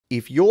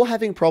If you're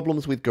having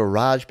problems with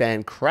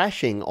GarageBand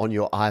crashing on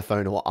your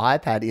iPhone or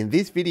iPad, in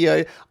this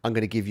video, I'm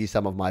going to give you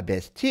some of my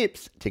best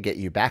tips to get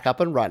you back up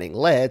and running.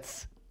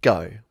 Let's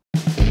go.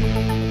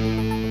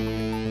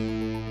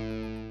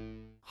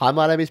 Hi,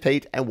 my name is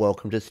Pete and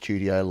welcome to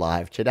Studio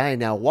Live today.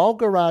 Now, while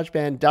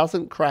GarageBand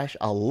doesn't crash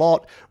a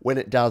lot, when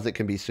it does, it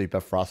can be super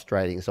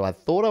frustrating. So I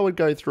thought I would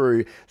go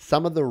through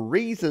some of the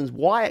reasons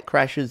why it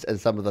crashes and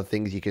some of the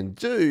things you can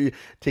do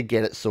to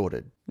get it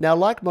sorted. Now,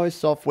 like most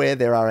software,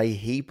 there are a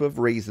heap of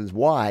reasons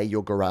why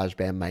your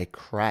GarageBand may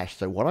crash.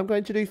 So what I'm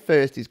going to do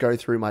first is go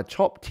through my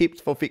top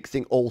tips for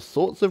fixing all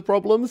sorts of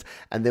problems,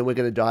 and then we're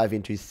going to dive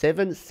into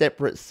 7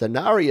 separate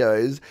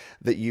scenarios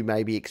that you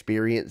may be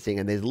experiencing.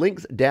 And there's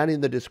links down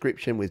in the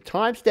description with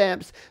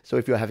timestamps. So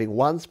if you're having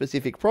one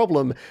specific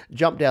problem,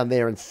 jump down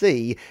there and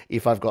see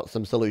if I've got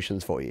some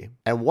solutions for you.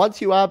 And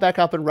once you are back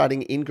up and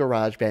running in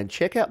GarageBand,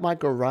 check out my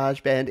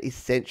GarageBand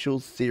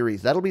Essentials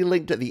series. That'll be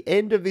linked at the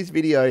end of this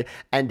video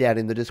and down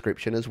in the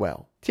description as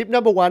well. Tip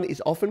number 1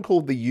 is often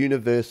called the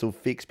universal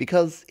fix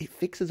because it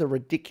fixes a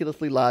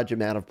ridiculously large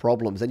amount of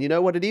problems. And you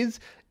know what it is?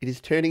 It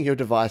is turning your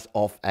device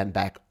off and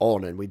back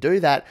on. And we do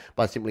that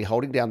by simply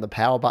holding down the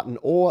power button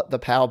or the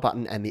power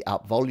button and the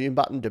up volume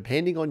button,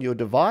 depending on your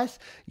device.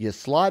 You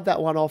slide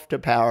that one off to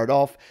power it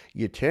off,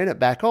 you turn it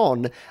back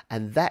on,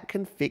 and that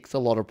can fix a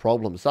lot of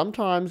problems.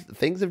 Sometimes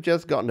things have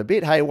just gotten a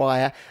bit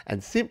haywire,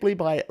 and simply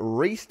by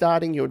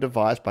restarting your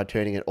device, by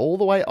turning it all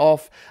the way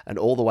off and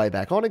all the way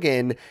back on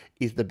again,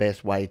 is the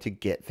best way to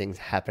get things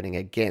happening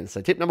again.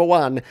 So tip number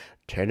 1,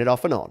 turn it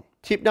off and on.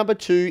 Tip number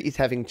 2 is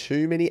having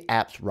too many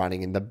apps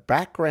running in the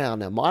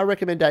background. Now, my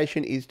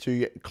recommendation is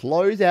to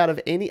close out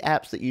of any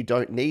apps that you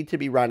don't need to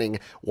be running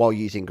while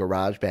using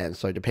GarageBand.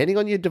 So depending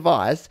on your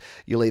device,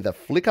 you'll either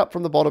flick up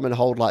from the bottom and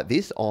hold like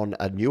this on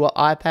a newer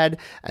iPad,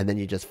 and then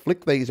you just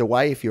flick these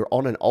away. If you're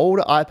on an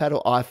older iPad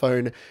or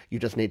iPhone, you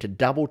just need to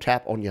double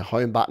tap on your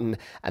home button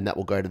and that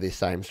will go to this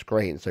same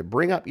screen. So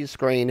bring up your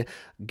screen,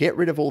 get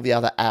rid of all the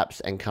other apps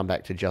and come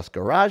back to just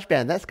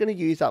GarageBand. That's going to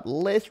use up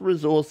less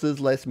resources,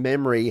 less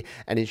memory,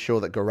 and ensure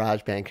that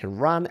GarageBand can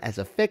run as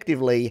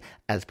effectively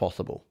as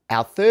possible.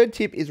 Our third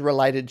tip is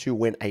related to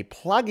when a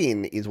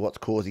plugin is what's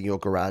causing your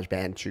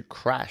GarageBand to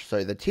crash.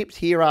 So the tips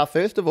here are,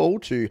 first of all,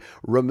 to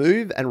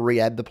remove and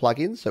re-add the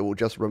plugin. So we'll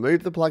just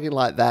remove the plugin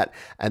like that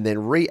and then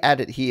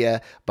re-add it here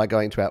by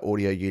going to our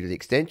audio unit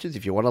extensions.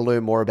 If you want to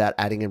learn more about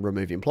adding and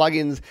removing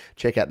plugins,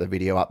 check out the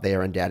video up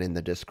there and down in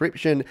the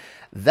description.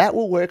 That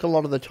will work a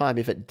lot of the time.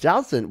 If it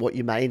doesn't, what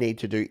you may need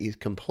to do is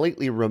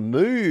completely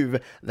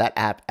remove that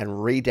app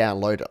and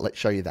re-download it. Let's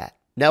show you that.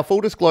 Now,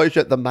 full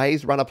disclosure, the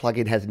Maze Runner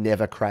plugin has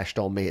never crashed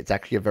on me. It's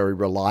actually a very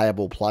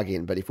reliable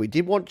plugin, but if we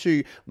did want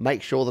to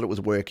make sure that it was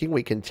working,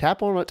 we can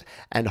tap on it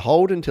and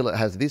hold until it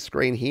has this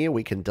screen here.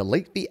 We can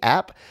delete the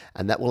app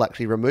and that will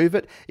actually remove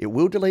it. It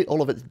will delete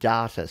all of its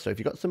data. So if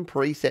you've got some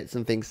presets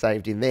and things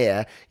saved in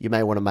there, you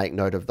may want to make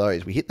note of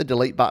those. We hit the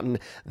delete button,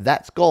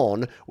 that's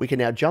gone. We can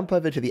now jump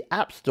over to the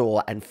App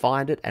Store and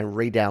find it and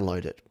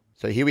re-download it.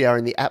 So here we are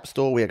in the App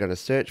Store. We are going to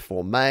search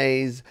for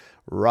Maze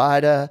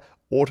Rider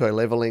Auto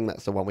Leveling.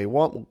 That's the one we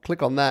want. We'll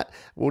click on that,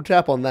 we'll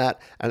tap on that,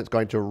 and it's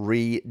going to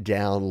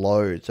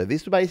re-download. So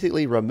this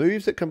basically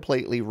removes it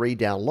completely,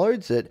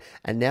 re-downloads it,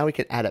 and now we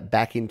can add it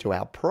back into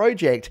our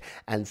project,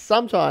 and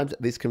sometimes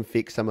this can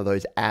fix some of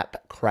those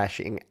app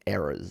crashing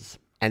errors.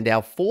 And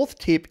our fourth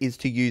tip is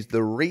to use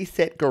the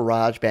Reset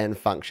GarageBand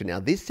function. Now,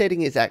 this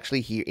setting is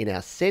actually here in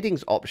our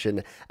settings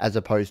option as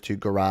opposed to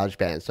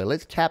GarageBand. So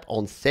let's tap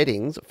on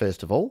settings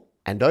first of all.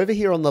 And over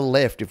here on the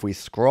left, if we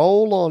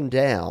scroll on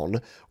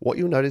down, what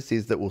you'll notice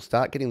is that we'll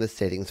start getting the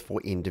settings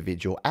for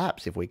individual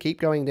apps. If we keep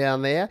going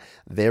down there,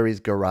 there is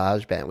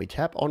GarageBand. We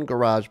tap on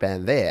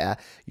GarageBand there.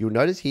 You'll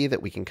notice here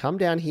that we can come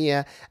down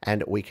here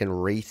and we can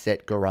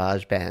reset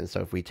GarageBand.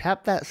 So if we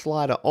tap that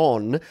slider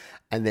on,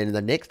 and then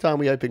the next time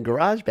we open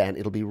GarageBand,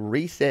 it'll be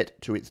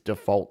reset to its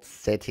default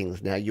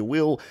settings. Now, you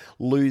will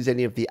lose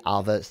any of the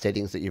other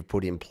settings that you've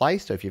put in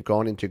place. So if you've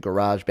gone into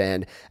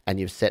GarageBand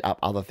and you've set up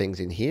other things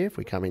in here, if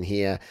we come in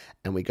here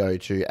and we go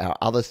to our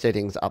other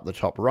settings up the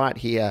top right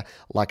here,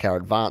 like our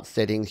advanced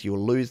settings, you'll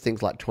lose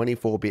things like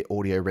 24-bit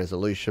audio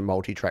resolution,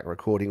 multi-track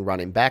recording, run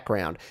in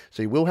background.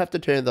 So you will have to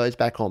turn those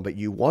back on, but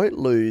you won't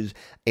lose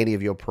any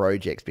of your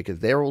projects because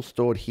they're all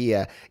stored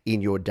here in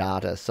your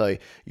data. So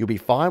you'll be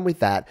fine with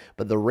that,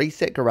 but the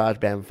Reset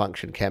GarageBand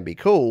function can be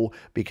cool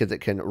because it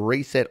can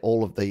reset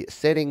all of the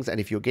settings. And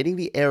if you're getting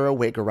the error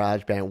where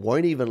GarageBand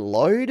won't even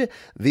load,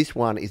 this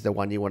one is the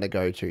one you want to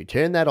go to.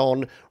 Turn that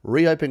on,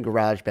 reopen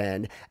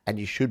GarageBand, and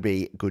you should be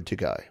good to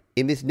go.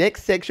 In this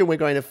next section, we're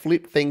going to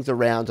flip things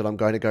around and I'm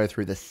going to go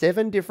through the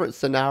 7 different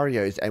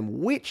scenarios and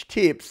which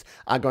tips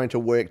are going to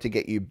work to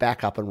get you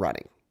back up and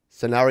running.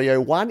 Scenario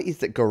 1 is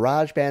that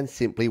GarageBand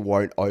simply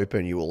won't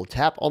open. You will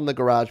tap on the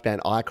GarageBand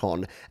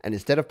icon and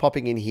instead of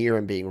popping in here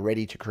and being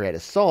ready to create a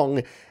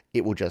song,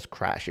 it will just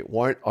crash. It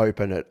won't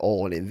open at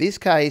all. And in this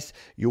case,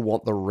 you'll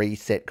want the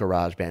reset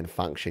GarageBand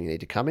function. You need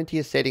to come into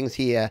your settings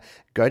here,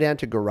 go down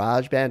to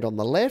GarageBand on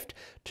the left,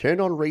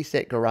 turn on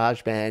reset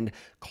GarageBand,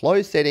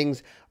 close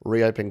settings,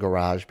 reopen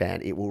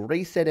GarageBand. It will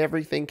reset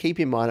everything.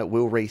 Keep in mind, it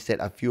will reset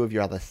a few of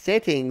your other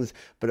settings,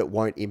 but it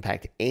won't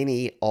impact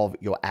any of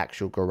your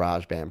actual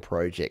GarageBand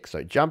project.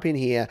 So jump in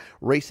here,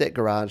 reset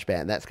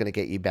GarageBand. That's going to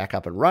get you back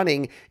up and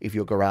running if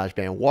your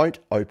GarageBand won't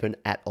open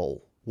at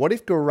all. What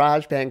if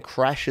GarageBand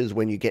crashes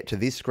when you get to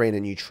this screen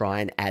and you try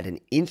and add an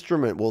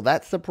instrument? Well,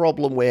 that's the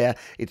problem where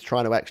it's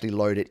trying to actually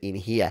load it in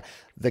here.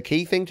 The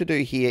key thing to do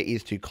here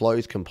is to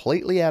close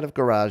completely out of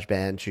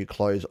GarageBand, to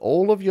close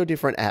all of your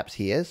different apps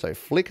here. So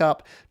flick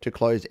up to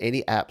close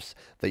any apps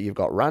that you've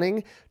got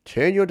running,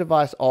 turn your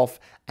device off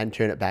and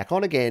turn it back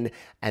on again.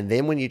 And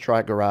then when you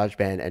try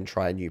GarageBand and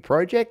try a new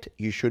project,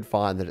 you should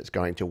find that it's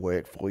going to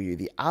work for you.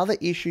 The other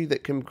issue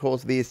that can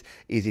cause this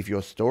is if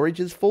your storage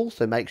is full.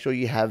 So make sure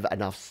you have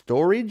enough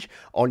storage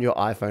on your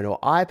iPhone or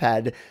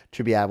iPad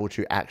to be able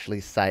to actually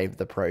save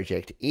the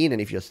project in.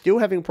 And if you're still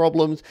having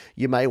problems,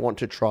 you may want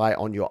to try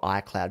on your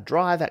iCloud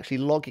Drive, actually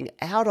logging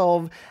out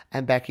of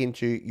and back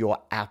into your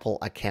Apple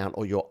account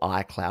or your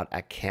iCloud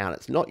account.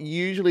 It's not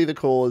usually the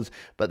cause,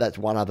 but that's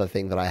one other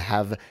thing that I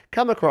have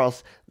come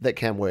across that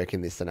can work in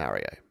this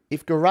scenario.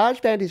 If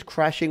GarageBand is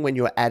crashing when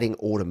you're adding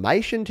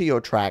automation to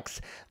your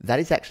tracks, that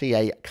is actually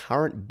a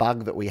current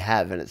bug that we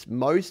have, and it's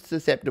most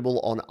susceptible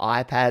on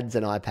iPads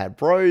and iPad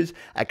Pros,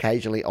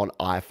 occasionally on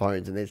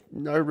iPhones, and there's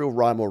no real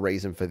rhyme or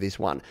reason for this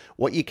one.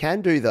 What you can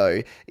do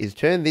though is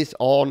turn this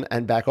on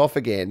and back off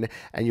again,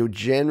 and you'll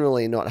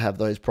generally not have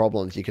those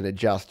problems. You can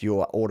adjust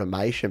your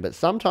automation, but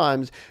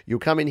sometimes you'll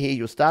come in here,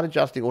 you'll start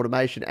adjusting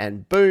automation,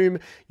 and boom,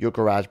 your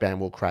GarageBand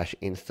will crash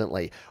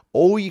instantly.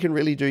 All you can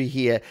really do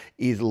here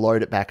is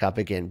load it back up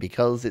again.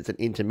 Because it's an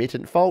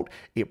intermittent fault,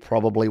 it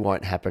probably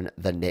won't happen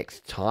the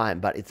next time.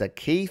 But it's a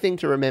key thing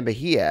to remember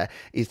here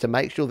is to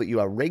make sure that you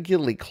are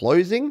regularly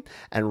closing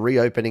and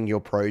reopening your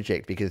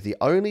project, because the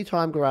only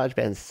time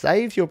GarageBand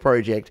saves your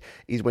project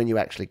is when you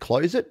actually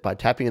close it by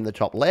tapping in the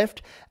top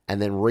left and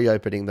then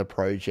reopening the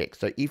project.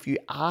 So if you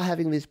are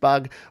having this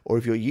bug, or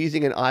if you're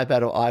using an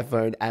iPad or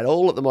iPhone at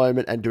all at the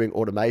moment and doing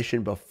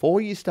automation, before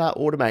you start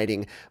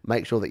automating,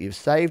 make sure that you've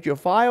saved your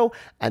file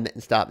and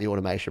then start the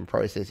automation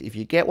process. If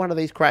you get one of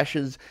these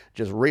crashes,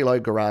 just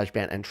reload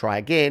GarageBand and try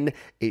again.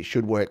 It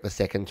should work the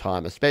second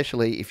time,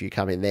 especially if you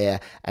come in there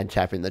and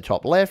tap in the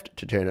top left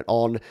to turn it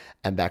on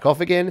and back off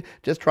again.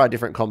 Just try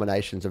different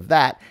combinations of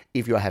that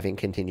if you're having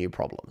continued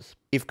problems.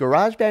 If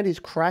GarageBand is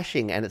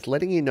crashing and it's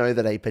letting you know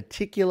that a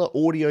particular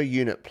audio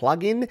unit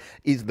plugin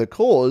is the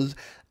cause,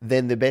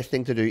 then the best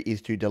thing to do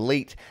is to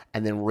delete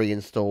and then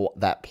reinstall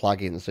that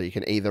plugin. So you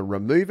can either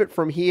remove it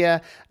from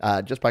here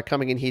just by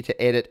coming in here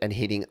to edit and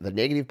hitting the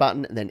negative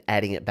button and then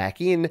adding it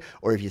back in,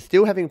 or if you're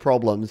still having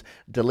problems,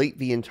 delete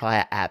the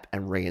entire app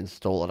and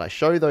reinstall it. I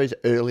showed those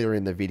earlier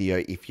in the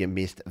video if you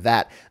missed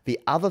that. The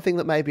other thing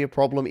that may be a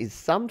problem is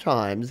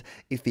sometimes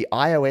if the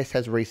iOS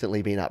has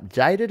recently been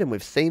updated, and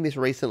we've seen this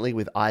recently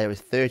with iOS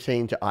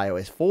 13 to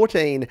iOS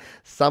 14,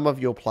 some of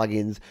your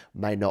plugins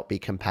may not be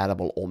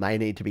compatible or may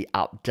need to be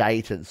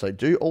updated. So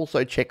do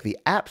also check the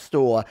App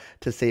Store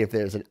to see if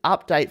there's an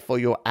update for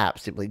your app.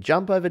 Simply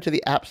jump over to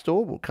the App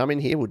Store. We'll come in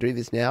here. We'll do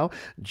this now.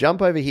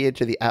 Jump over here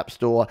to the App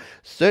Store,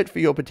 search for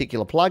your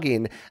particular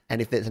plugin,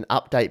 and if there's an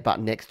update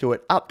button next to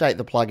it, update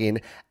the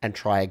plugin and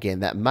try again.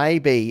 That may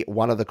be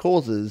one of the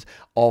causes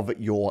of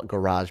your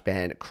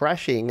GarageBand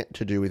crashing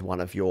to do with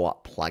one of your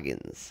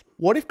plugins.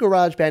 What if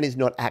GarageBand is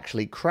not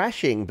actually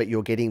crashing, but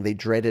you're getting the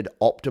dreaded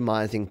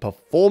optimizing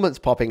performance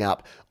popping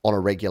up on a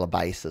regular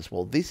basis?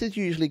 Well, this is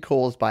usually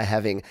caused by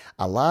having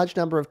a large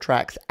number of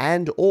tracks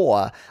and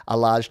or a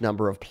large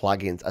number of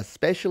plugins,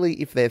 especially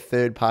if they're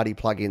third-party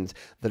plugins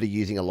that are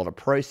using a lot of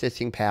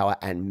processing power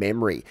and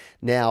memory.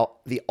 Now,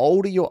 the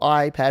older your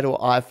iPad or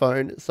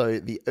iPhone, so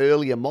the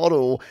earlier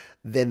model,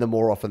 then the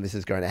more often this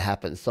is going to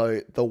happen.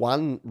 So the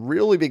one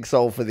really big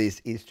solve for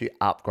this is to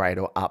upgrade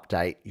or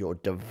update your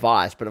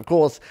device. But of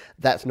course,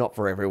 that's not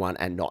for everyone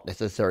and not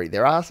necessary.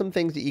 There are some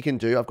things that you can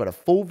do. I've got a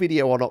full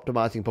video on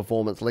optimizing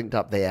performance linked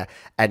up there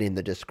and in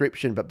the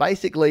description. But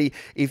basically,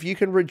 if you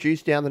can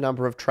reduce down the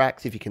number of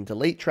tracks, if you can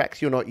delete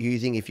tracks you're not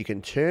using, if you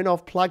can turn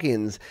off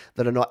plugins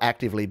that are not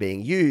actively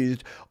being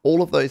used,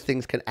 all of those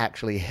things can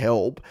actually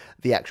help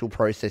the actual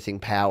processing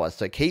power.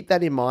 So keep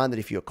that in mind, that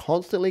if you're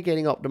constantly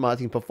getting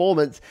optimizing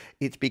performance,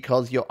 it's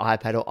because your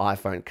iPad or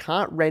iPhone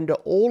can't render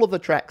all of the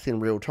tracks in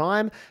real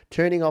time.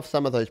 Turning off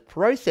some of those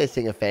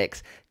processing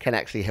effects can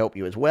actually help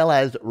you, as well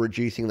as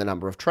reducing the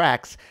number of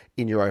tracks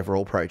in your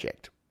overall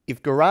project.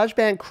 If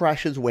GarageBand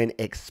crashes when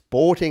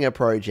exporting a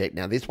project,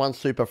 now this one's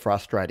super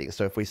frustrating.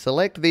 So if we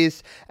select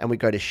this and we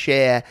go to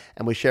share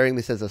and we're sharing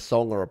this as a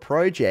song or a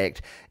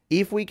project,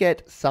 If we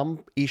get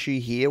some issue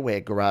here where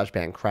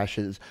GarageBand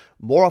crashes,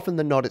 more often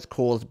than not, it's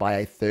caused by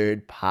a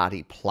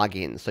third-party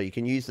plugin. So you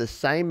can use the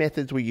same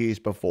methods we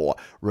used before.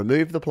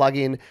 Remove the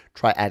plugin,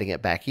 try adding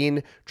it back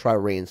in, try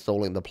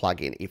reinstalling the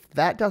plugin. If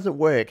that doesn't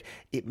work,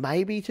 it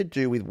may be to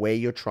do with where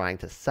you're trying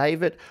to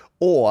save it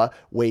or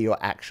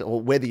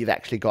whether you've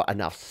actually got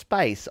enough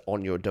space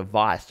on your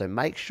device. So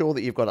make sure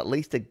that you've got at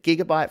least 1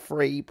 GB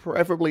free,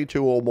 preferably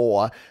 2 or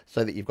more,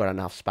 so that you've got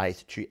enough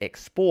space to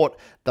export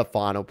the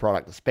final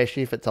product,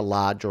 especially if it's a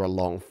large or a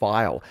long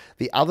file.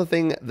 The other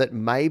thing that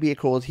may be a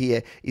cause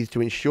here is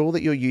to ensure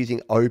that you're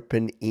using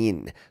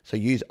OpenIn. So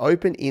use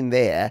OpenIn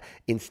there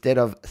instead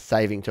of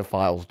saving to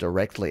files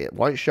directly. It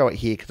won't show it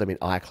here because I'm in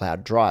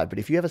iCloud Drive, but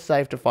if you have a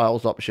save to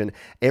files option,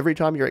 every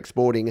time you're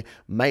exporting,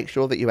 make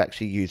sure that you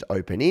actually use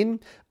OpenIn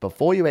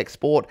before you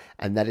export,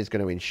 and that is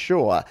going to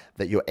ensure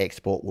that your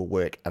export will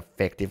work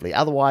effectively.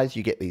 Otherwise,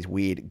 you get these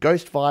weird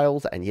ghost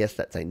files, and yes,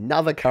 that's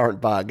another current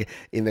bug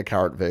in the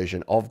current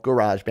version of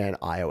GarageBand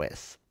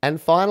iOS. And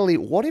finally,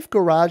 what if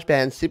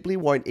GarageBand simply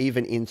won't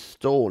even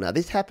install? Now,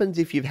 this happens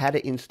if you've had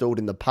it installed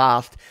in the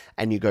past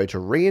and you go to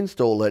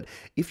reinstall it.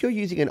 If you're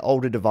using an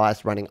older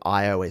device running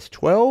iOS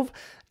 12,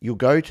 you'll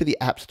go to the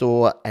App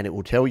Store and it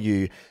will tell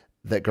you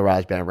that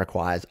GarageBand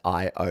requires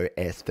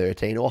iOS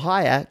 13 or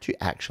higher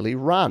to actually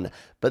run.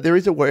 But there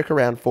is a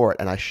workaround for it,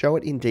 and I show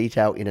it in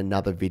detail in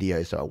another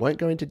video, so I won't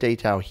go into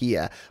detail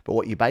here. But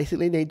what you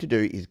basically need to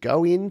do is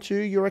go into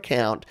your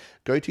account,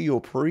 go to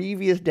your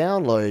previous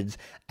downloads,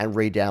 and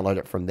re-download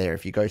it from there.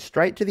 If you go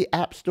straight to the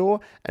App Store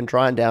and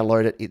try and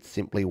download it, it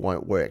simply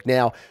won't work.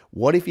 Now,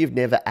 what if you've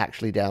never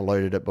actually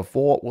downloaded it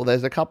before? Well,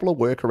 there's a couple of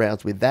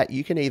workarounds with that.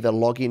 You can either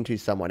log into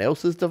someone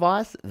else's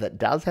device that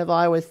does have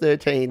iOS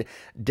 13,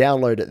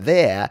 download it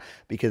there,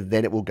 because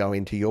then it will go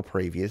into your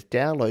previous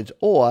downloads,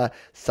 or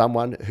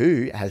someone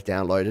who has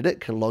downloaded it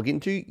can log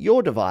into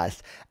your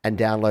device and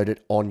download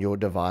it on your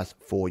device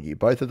for you.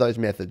 Both of those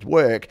methods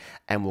work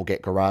and will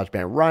get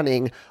GarageBand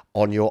running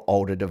on your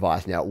older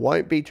device. Now, it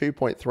won't be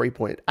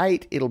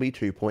 2.3.8, it'll be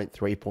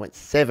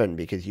 2.3.7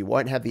 because you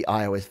won't have the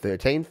iOS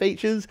 13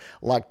 features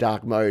like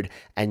dark mode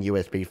and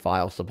USB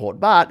file support,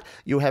 but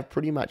you'll have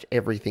pretty much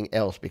everything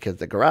else because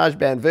the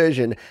GarageBand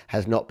version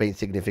has not been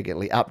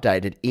significantly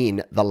updated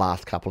in the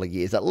last couple of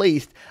years, at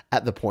least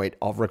at the point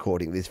of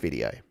recording this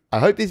video. I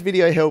hope this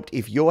video helped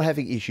if you're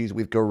having issues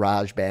with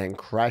GarageBand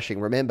crashing.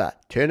 Remember,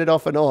 turn it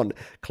off and on,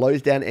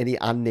 close down any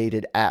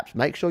unneeded apps,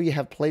 make sure you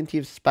have plenty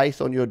of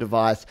space on your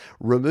device,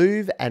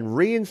 remove and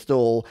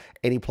reinstall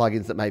any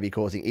plugins that may be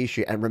causing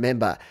issue, and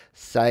remember,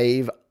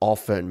 save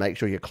often. Make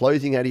sure you're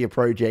closing out of your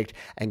project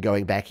and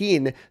going back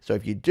in, so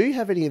if you do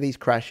have any of these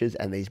crashes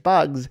and these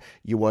bugs,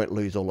 you won't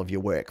lose all of your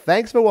work.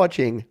 Thanks for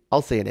watching.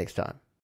 I'll see you next time.